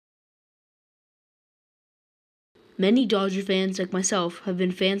Many Dodger fans, like myself, have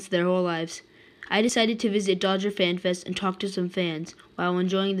been fans their whole lives. I decided to visit Dodger Fan Fest and talk to some fans while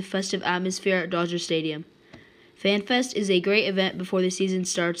enjoying the festive atmosphere at Dodger Stadium. Fan Fest is a great event before the season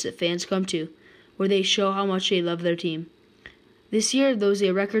starts that fans come to, where they show how much they love their team. This year, there was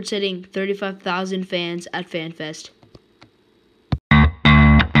a record-setting 35,000 fans at Fan Fest.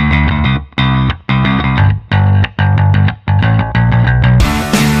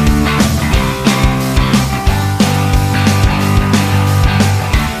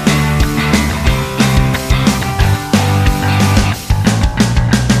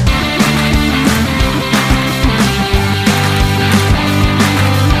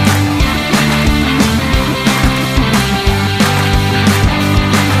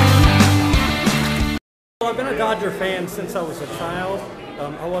 I've been a Dodger fan since I was a child.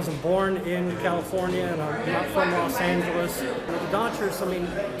 I wasn't born in California, and I'm not from Los Angeles. The Dodgers, I mean,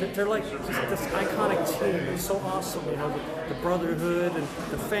 they're like just this iconic team. It's so awesome, you know, the brotherhood and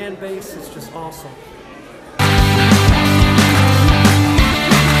the fan base is just awesome.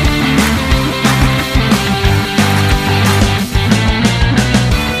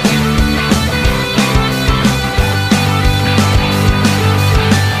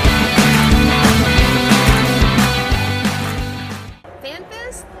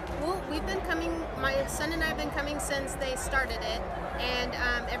 My son and I have been coming since they started it, and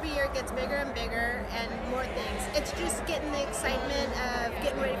every year it gets bigger and bigger and more things. It's just getting the excitement of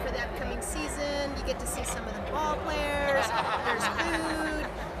getting ready for the upcoming season. You get to see some of the ball players, there's food,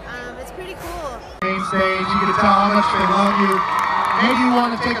 it's pretty cool. Main stage, you can tell how much they love you. Maybe you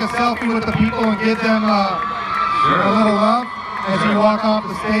want to take a selfie with the people and give them a little love as you walk off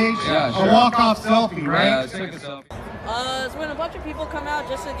the stage. A walk-off selfie, right? Yeah, take a selfie. It's when a bunch of people come out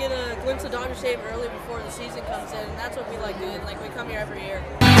just to get a glimpse of Dodger Stadium early before the season comes in, and that's what we like doing. Like, we come here every year.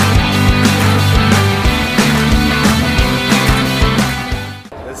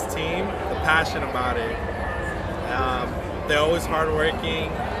 This team, the passion about it. They're always hardworking,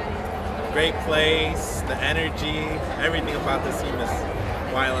 great plays, the energy, everything about this team is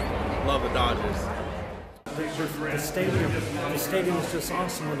why I love the Dodgers. The stadium is just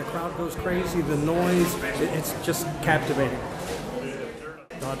awesome. When the crowd goes crazy, the noise, it's just captivating.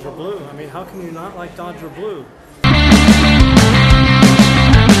 Dodger Blue. I mean, how can you not like Dodger Blue?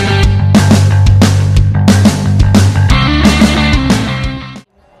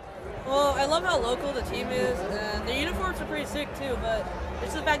 Well, I love how local the team is, and the uniforms are pretty sick too, but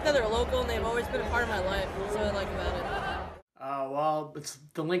it's the fact that they're local and they've always been a part of my life. That's what I like about it. Well, it's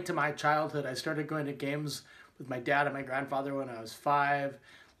the link to my childhood. I started going to games with my dad and my grandfather when I was 5.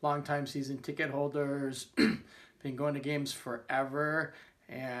 Longtime season ticket holders. Been going to games forever,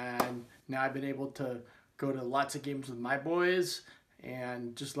 and now I've been able to go to lots of games with my boys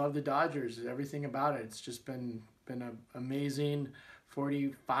and just love the Dodgers. Everything about it. It's just been an amazing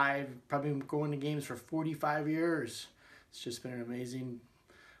 45, probably going to games for 45 years. It's just been an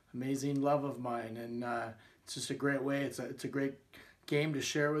amazing love of mine, and it's just a great way. It's a great game to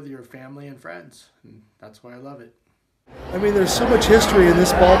share with your family and friends, and that's why I love it. I mean, there's so much history in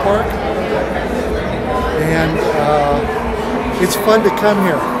this ballpark, and it's fun to come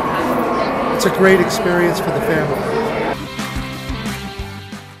here. It's a great experience for the family.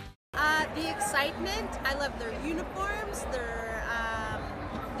 The excitement. I love their uniforms, their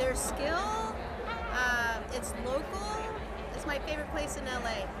skill. It's local. It's my favorite place in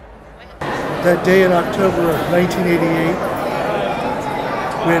LA. That day in October of 1988,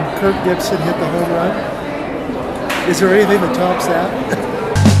 when Kirk Gibson hit the home run, is there anything that tops that?